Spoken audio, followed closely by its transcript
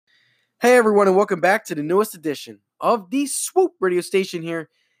Hey everyone, and welcome back to the newest edition of the Swoop radio station here.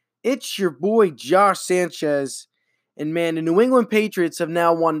 It's your boy Josh Sanchez. And man, the New England Patriots have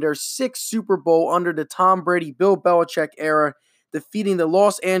now won their sixth Super Bowl under the Tom Brady, Bill Belichick era, defeating the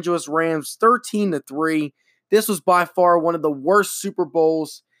Los Angeles Rams 13-3. This was by far one of the worst Super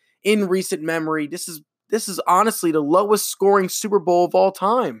Bowls in recent memory. This is honestly the lowest scoring Super Bowl of all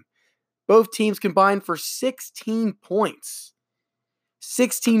time. Both teams combined for 16 points.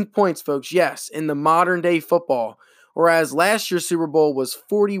 16 points, folks, yes, in the modern day football. Whereas last year's Super Bowl was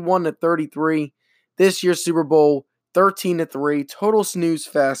 41-33. This year's Super Bowl, 13-3. Total snooze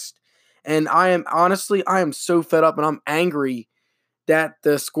fest. And I am so fed up and I'm angry that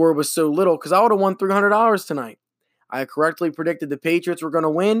the score was so little because I would have won $300 tonight. I correctly predicted the Patriots were going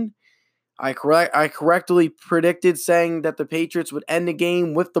to win. I correctly predicted saying that the Patriots would end the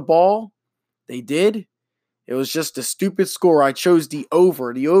game with the ball. They did. It was just a stupid score. I chose the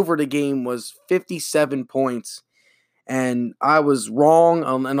over. The over the game was 57 points. And I was wrong,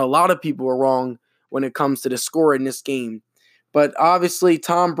 and a lot of people were wrong when it comes to the score in this game. But obviously,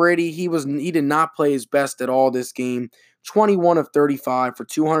 Tom Brady, he did not play his best at all this game. 21 of 35 for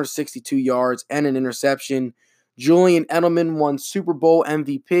 262 yards and an interception. Julian Edelman won Super Bowl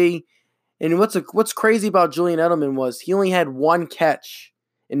MVP. And what's crazy about Julian Edelman was he only had one catch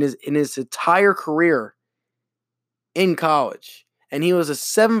in his entire career in college, and he was a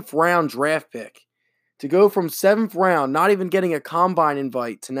 7th round draft pick. To go from 7th round, not even getting a combine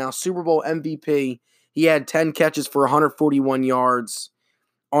invite, to now Super Bowl MVP, he had 10 catches for 141 yards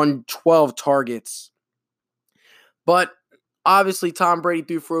on 12 targets. But obviously, Tom Brady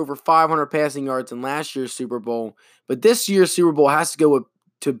threw for over 500 passing yards in last year's Super Bowl. But this year's Super Bowl has to go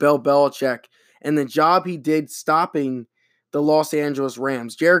to Bill Belichick and the job he did stopping the Los Angeles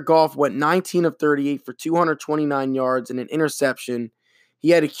Rams. Jared Goff went 19 of 38 for 229 yards and an interception.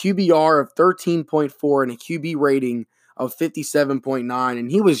 He had a QBR of 13.4 and a QB rating of 57.9,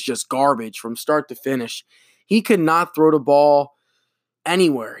 and he was just garbage from start to finish. He could not throw the ball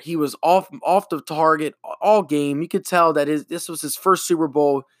anywhere. He was off the target all game. You could tell that this was his first Super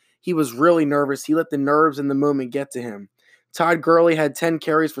Bowl. He was really nervous. He let the nerves in the moment get to him. Todd Gurley had 10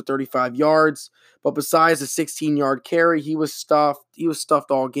 carries for 35 yards, but besides the 16-yard carry, he was stuffed. He was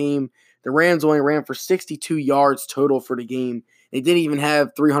stuffed all game. The Rams only ran for 62 yards total for the game. They didn't even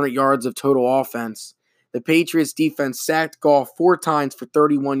have 300 yards of total offense. The Patriots defense sacked Goff 4 times for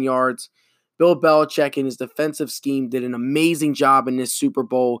 31 yards. Bill Belichick and his defensive scheme did an amazing job in this Super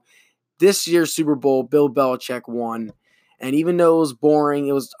Bowl. This year's Super Bowl, Bill Belichick won. And even though it was boring,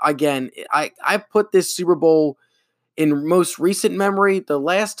 it was, again, I put this Super Bowl in most recent memory. The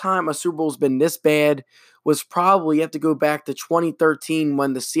last time a Super Bowl's been this bad was probably, you have to go back to 2013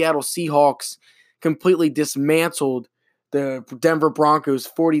 when the Seattle Seahawks completely dismantled the Denver Broncos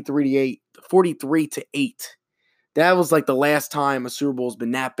 43-8. That was like the last time a Super Bowl's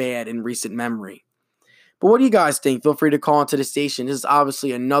been that bad in recent memory. But what do you guys think? Feel free to call into the station. This is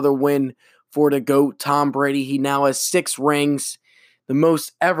obviously another win for the GOAT, Tom Brady. He now has 6 rings, the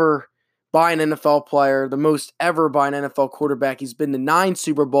most ever by an NFL player, the most ever by an NFL quarterback. He's been to 9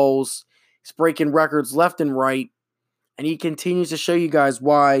 Super Bowls. He's breaking records left and right. And he continues to show you guys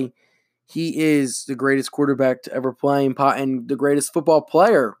why he is the greatest quarterback to ever play and the greatest football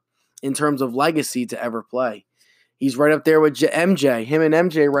player in terms of legacy to ever play. He's right up there with MJ. Him and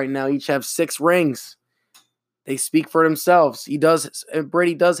MJ right now each have 6 rings. They speak for themselves.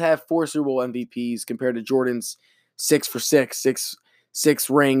 Brady does have 4 Super Bowl MVPs compared to Jordan's 6 for 6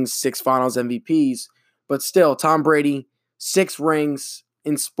 rings, 6 finals MVPs. But still, Tom Brady, 6 rings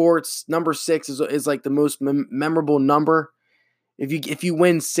in sports. Number 6 is like the most memorable number. If you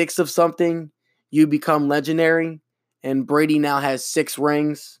win 6 of something, you become legendary. And Brady now has 6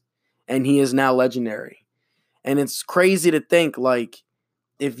 rings, and he is now legendary. And it's crazy to think, like,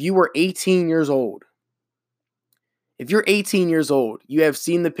 if you were 18 years old, you have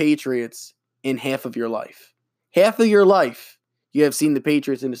seen the Patriots in half of your life. Half of your life, you have seen the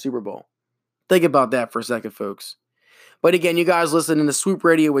Patriots in the Super Bowl. Think about that for a second, folks. But again, you guys listening to Swoop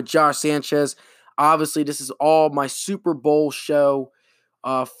Radio with Josh Sanchez. Obviously, this is all my Super Bowl show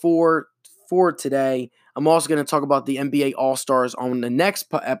for today. I'm also going to talk about the NBA All-Stars on the next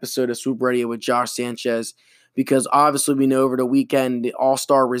episode of Swoop Radio with Josh Sanchez, because obviously we know over the weekend the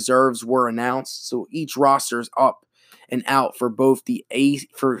All-Star reserves were announced, so each roster is up and out for both the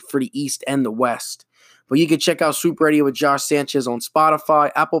for the East and the West. But you can check out Swoop Radio with Josh Sanchez on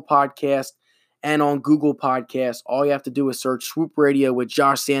Spotify, Apple Podcast, and on Google Podcast. All you have to do is search Swoop Radio with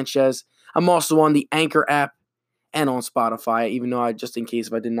Josh Sanchez. I'm also on the Anchor app and on Spotify, even though just in case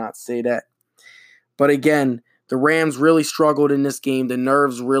if I did not say that. But again, The Rams really struggled in this game. The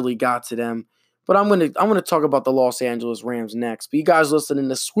nerves really got to them. But I'm gonna talk about the Los Angeles Rams next. But you guys listening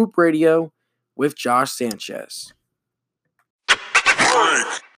to Swoop Radio with Josh Sanchez.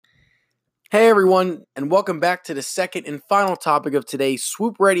 Hey everyone, and welcome back to the second and final topic of today's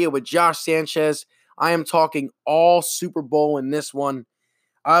Swoop Radio with Josh Sanchez. I am talking all Super Bowl in this one.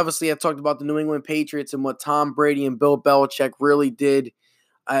 Obviously, I talked about the New England Patriots and what Tom Brady and Bill Belichick really did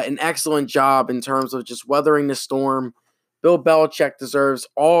an excellent job in terms of just weathering the storm. Bill Belichick deserves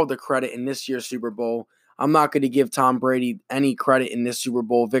all the credit in this year's Super Bowl. I'm not going to give Tom Brady any credit in this Super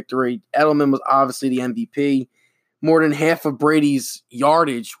Bowl victory. Edelman was obviously the MVP. More than half of Brady's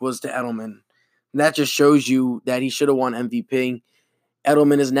yardage was to Edelman. And that just shows you that he should have won MVP.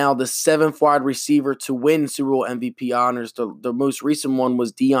 Edelman is now the 7th wide receiver to win Super Bowl MVP honors. The most recent one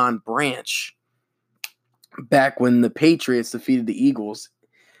was Deion Branch back when the Patriots defeated the Eagles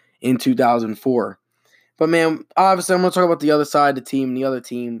in 2004. But, man, obviously I'm going to talk about the other side of the team, the other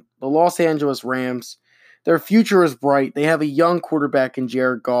team, the Los Angeles Rams. Their future is bright. They have a young quarterback in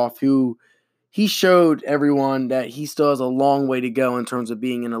Jared Goff who he showed everyone that he still has a long way to go in terms of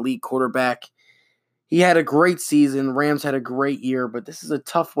being an elite quarterback. He had a great season. Rams had a great year, but this is a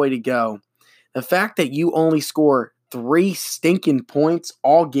tough way to go. The fact that you only score 3 stinking points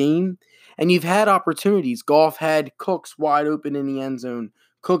all game, and you've had opportunities. Goff had Cooks wide open in the end zone.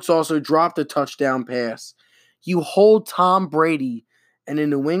 Cooks also dropped a touchdown pass. You hold Tom Brady and the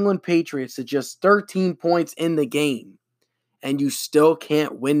New England Patriots to just 13 points in the game, and you still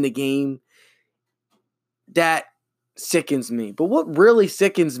can't win the game. That sickens me. But what really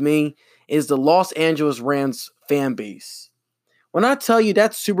sickens me is the Los Angeles Rams fan base. When I tell you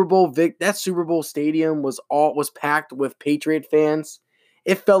that Super Bowl stadium was packed with Patriot fans,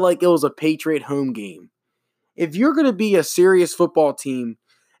 it felt like it was a Patriot home game. If you're going to be a serious football team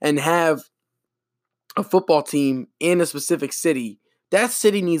and have a football team in a specific city, that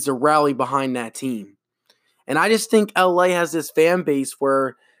city needs to rally behind that team. And I just think LA has this fan base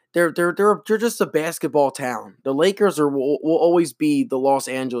where they're just a basketball town. The Lakers will always be the Los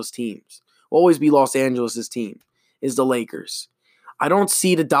Angeles teams. Will always be Los Angeles' team is the Lakers. I don't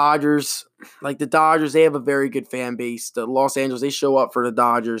see the Dodgers. Like the Dodgers, they have a very good fan base. The Los Angeles, they show up for the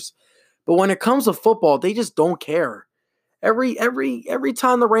Dodgers. But when it comes to football, they just don't care. Every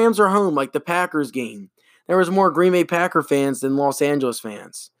time the Rams are home, like the Packers game, there was more Green Bay Packer fans than Los Angeles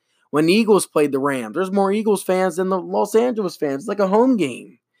fans. When the Eagles played the Rams, there's more Eagles fans than the Los Angeles fans. It's like a home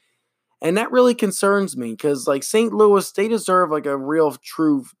game. And that really concerns me because, like, St. Louis, they deserve, like, a real,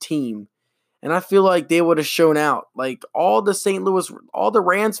 true team. And I feel like they would have shown out. Like, all the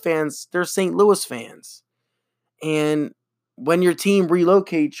Rams fans, they're St. Louis fans. And when your team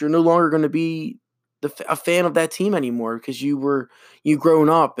relocates, you're no longer going to be a fan of that team anymore because you grown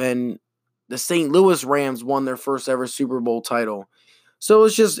up and the St. Louis Rams won their first ever Super Bowl title. So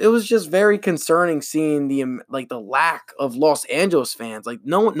it was just very concerning seeing the lack of Los Angeles fans. Like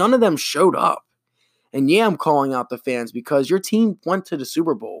none of them showed up. And yeah, I'm calling out the fans because your team went to the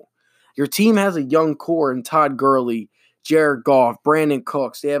Super Bowl. Your team has a young core in Todd Gurley, Jared Goff, Brandon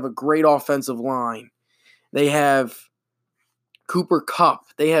Cooks. They have a great offensive line. They have Cooper Kupp.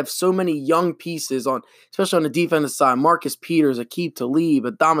 They have so many young pieces especially on the defensive side. Marcus Peters, Aqib Talib,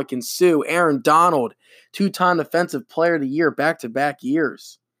 Ndamukong Suh, Aaron Donald, 2-time Defensive Player of the Year, back-to-back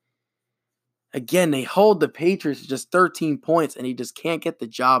years. Again, they hold the Patriots to just 13 points, and he just can't get the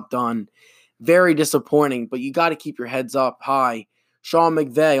job done. Very disappointing, but you got to keep your heads up high. Sean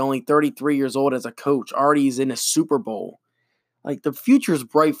McVay, only 33 years old as a coach, already is in a Super Bowl. Like, the future's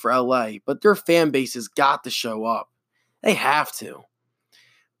bright for LA, but their fan base has got to show up. They have to.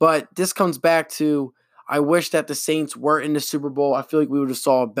 But this comes back to, I wish that the Saints were in the Super Bowl. I feel like we would have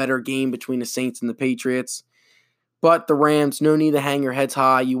saw a better game between the Saints and the Patriots. But the Rams, no need to hang your heads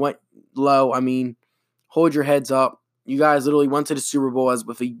high. You went low. I mean, hold your heads up. You guys literally went to the Super Bowl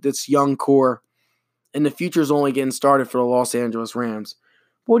with this young core. And the future's only getting started for the Los Angeles Rams.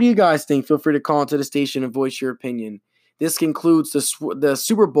 What do you guys think? Feel free to call into the station and voice your opinion. This concludes the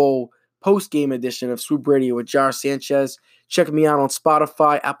Super Bowl post-game edition of Swoop Radio with Josh Sanchez. Check me out on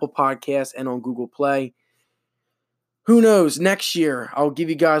Spotify, Apple Podcasts, and on Google Play. Who knows? Next year, I'll give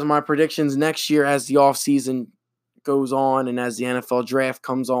you guys my predictions next year as the offseason goes on and as the NFL draft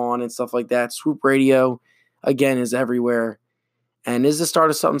comes on and stuff like that. Swoop Radio, again, is everywhere. And is the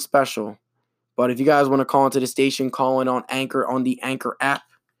start of something special. But if you guys want to call into the station, call in on Anchor on the Anchor app.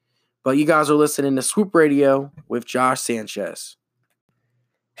 But you guys are listening to Swoop Radio with Josh Sanchez.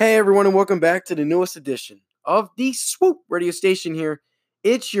 Hey everyone, and welcome back to the newest edition of the Swoop Radio Station here.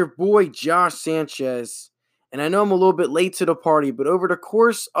 It's your boy Josh Sanchez, and I know I'm a little bit late to the party, but over the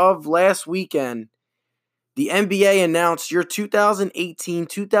course of last weekend, the NBA announced your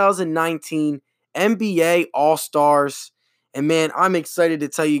 2018-2019 NBA All-Stars. And man, I'm excited to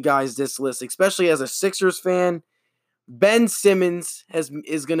tell you guys this list, especially as a Sixers fan. Ben Simmons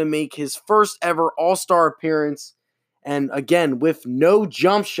is going to make his first ever All-Star appearance. And again, with no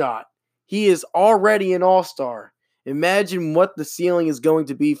jump shot, he is already an All-Star. Imagine what the ceiling is going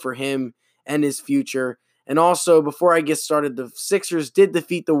to be for him and his future. And also, before I get started, the Sixers did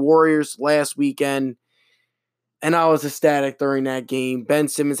defeat the Warriors last weekend, and I was ecstatic during that game. Ben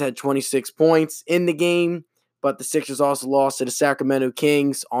Simmons had 26 points in the game, but the Sixers also lost to the Sacramento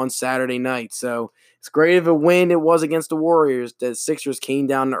Kings on Saturday night. So as great of a win it was against the Warriors, the Sixers came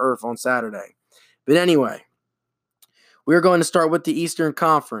down to earth on Saturday. But anyway, we're going to start with the Eastern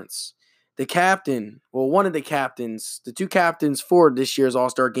Conference. The captain, well, one of the captains, the two captains for this year's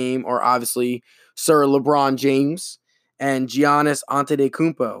All-Star game are obviously Sir LeBron James and Giannis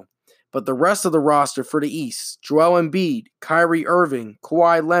Antetokounmpo. But the rest of the roster for the East, Joel Embiid, Kyrie Irving,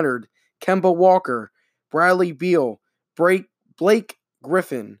 Kawhi Leonard, Kemba Walker, Bradley Beal, Blake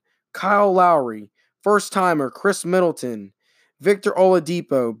Griffin, Kyle Lowry, first-timer Chris Middleton, Victor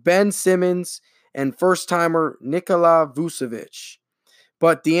Oladipo, Ben Simmons, and first-timer Nikola Vucevic.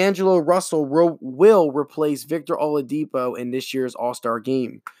 But D'Angelo Russell will replace Victor Oladipo in this year's All-Star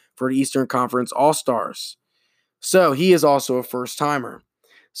game for the Eastern Conference All-Stars. So he is also a first-timer.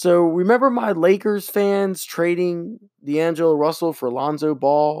 So remember my Lakers fans trading D'Angelo Russell for Lonzo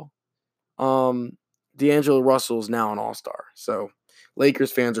Ball? D'Angelo Russell is now an All-Star. So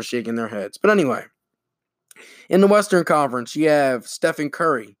Lakers fans are shaking their heads. But anyway, in the Western Conference, you have Stephen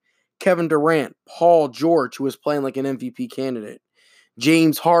Curry, Kevin Durant, Paul George, who is playing like an MVP candidate,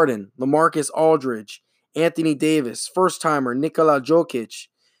 James Harden, LaMarcus Aldridge, Anthony Davis, first-timer Nikola Jokic,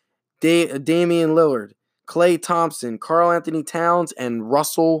 Damian Lillard, Klay Thompson, Karl Anthony Towns, and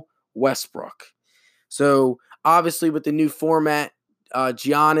Russell Westbrook. So obviously with the new format,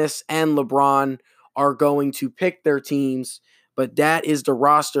 Giannis and LeBron are going to pick their teams, but that is the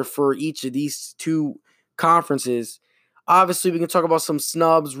roster for each of these two conferences. Obviously, we can talk about some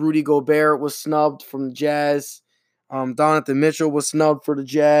snubs. Rudy Gobert was snubbed from the Jazz. Donovan Mitchell was snubbed for the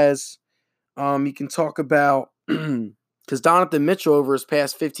Jazz. You can talk about because Donovan Mitchell over his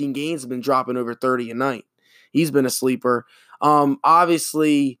past 15 games has been dropping over 30 a night. He's been a sleeper.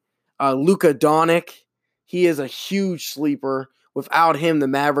 Obviously, Luka Doncic, he is a huge sleeper. Without him, the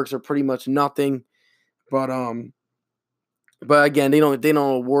Mavericks are pretty much nothing. But again, they don't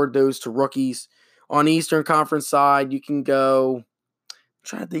award those to rookies. On the Eastern Conference side, you can go. I'm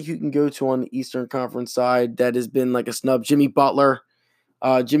trying to think who you can go to on the Eastern Conference side that has been like a snub. Jimmy Butler,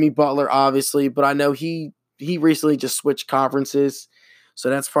 obviously, but I know he recently just switched conferences, so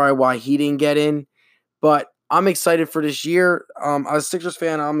that's probably why he didn't get in. But I'm excited for this year. As a Sixers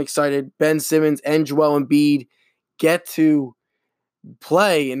fan, I'm excited. Ben Simmons and Joel Embiid get to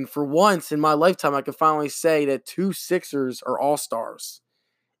play, and for once in my lifetime, I can finally say that two Sixers are All-Stars.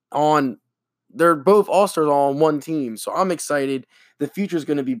 They're both All-Stars on one team, so I'm excited. The future is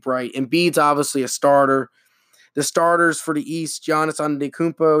going to be bright. Embiid's obviously a starter. The starters for the East, Giannis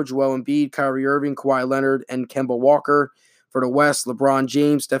Antetokounmpo, Joel Embiid, Kyrie Irving, Kawhi Leonard, and Kemba Walker. For the West, LeBron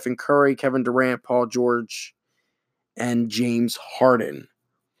James, Stephen Curry, Kevin Durant, Paul George, and James Harden.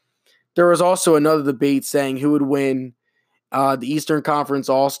 There was also another debate saying who would win the Eastern Conference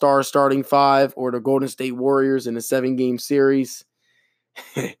All-Star starting five or the Golden State Warriors in a 7-game series.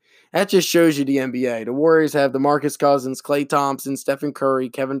 That just shows you the NBA. The Warriors have DeMarcus Cousins, Klay Thompson, Stephen Curry,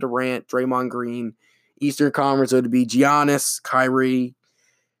 Kevin Durant, Draymond Green. Eastern Conference would be Giannis, Kyrie,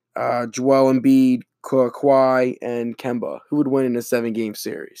 Joel Embiid, Kawhi, and Kemba. Who would win in a 7-game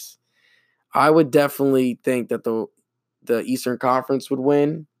series? I would definitely think that the Eastern Conference would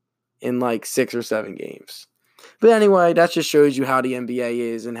win in like 6 or 7 games. But anyway, that just shows you how the NBA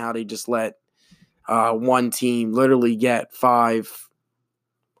is and how they just let one team literally get 5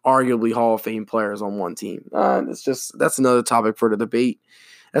 arguably Hall of Fame players on one team. That's another topic for the debate.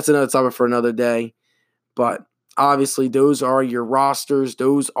 That's another topic for another day. But obviously, those are your rosters.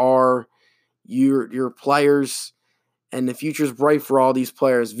 Those are your players. And the future is bright for all these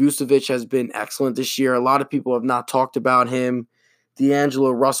players. Vucevic has been excellent this year. A lot of people have not talked about him. D'Angelo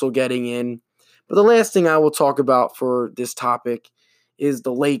Russell getting in. But the last thing I will talk about for this topic is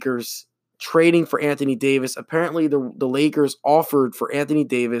the Lakers trading for Anthony Davis. Apparently, the Lakers offered for Anthony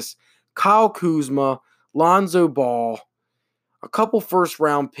Davis, Kyle Kuzma, Lonzo Ball, a couple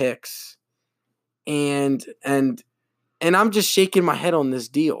first-round picks, and I'm just shaking my head on this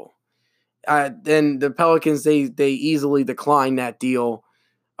deal. Then the Pelicans, they easily declined that deal.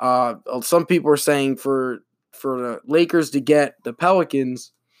 Some people are saying for the Lakers to get the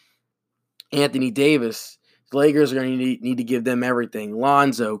Pelicans, Anthony Davis, The Lakers are going to need to give them everything.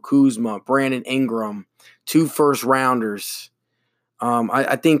 Lonzo, Kuzma, Brandon Ingram, 2 first-rounders.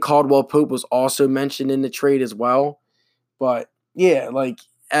 I think Caldwell Pope was also mentioned in the trade as well. But yeah, like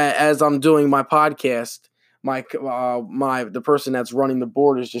as I'm doing my podcast, the person that's running the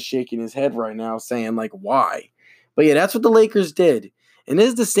board is just shaking his head right now, saying like, why? But yeah, that's what the Lakers did, and this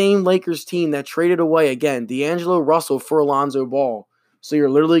is the same Lakers team that traded away again D'Angelo Russell for Lonzo Ball. So you're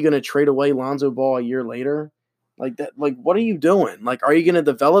literally going to trade away Lonzo Ball a year later, like that? Like, what are you doing? Like, are you going to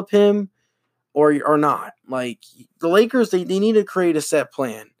develop him or not? Like the Lakers, they need to create a set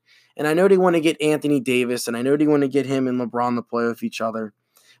plan. And I know they want to get Anthony Davis, and I know they want to get him and LeBron to play with each other.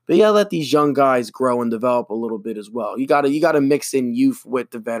 But you gotta let these young guys grow and develop a little bit as well. You gotta mix in youth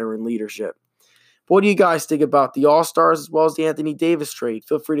with the veteran leadership. But what do you guys think about the All-Stars as well as the Anthony Davis trade?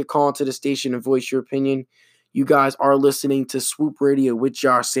 Feel free to call into the station and voice your opinion. You guys are listening to Swoop Radio with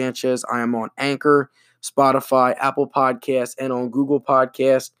Josh Sanchez. I am on Anchor, Spotify, Apple Podcasts, and on Google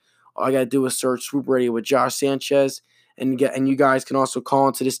Podcasts. All I gotta do is search Swoop Radio with Josh Sanchez, and you guys can also call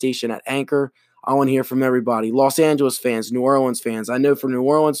into the station at Anchor. I want to hear from everybody. Los Angeles fans, New Orleans fans. I know for New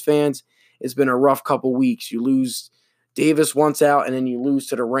Orleans fans, it's been a rough couple weeks. You lose Davis once out, and then you lose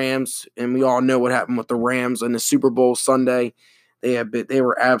to the Rams, and we all know what happened with the Rams in the Super Bowl Sunday. They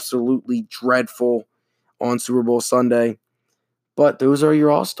were absolutely dreadful on Super Bowl Sunday. But those are your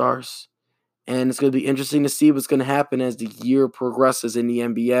All-Stars. And it's going to be interesting to see what's going to happen as the year progresses in the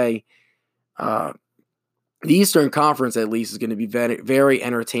NBA. The Eastern Conference, at least, is going to be very, very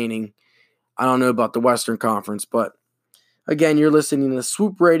entertaining. I don't know about the Western Conference, but again, you're listening to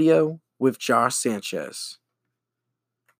Swoop Radio with Josh Sanchez.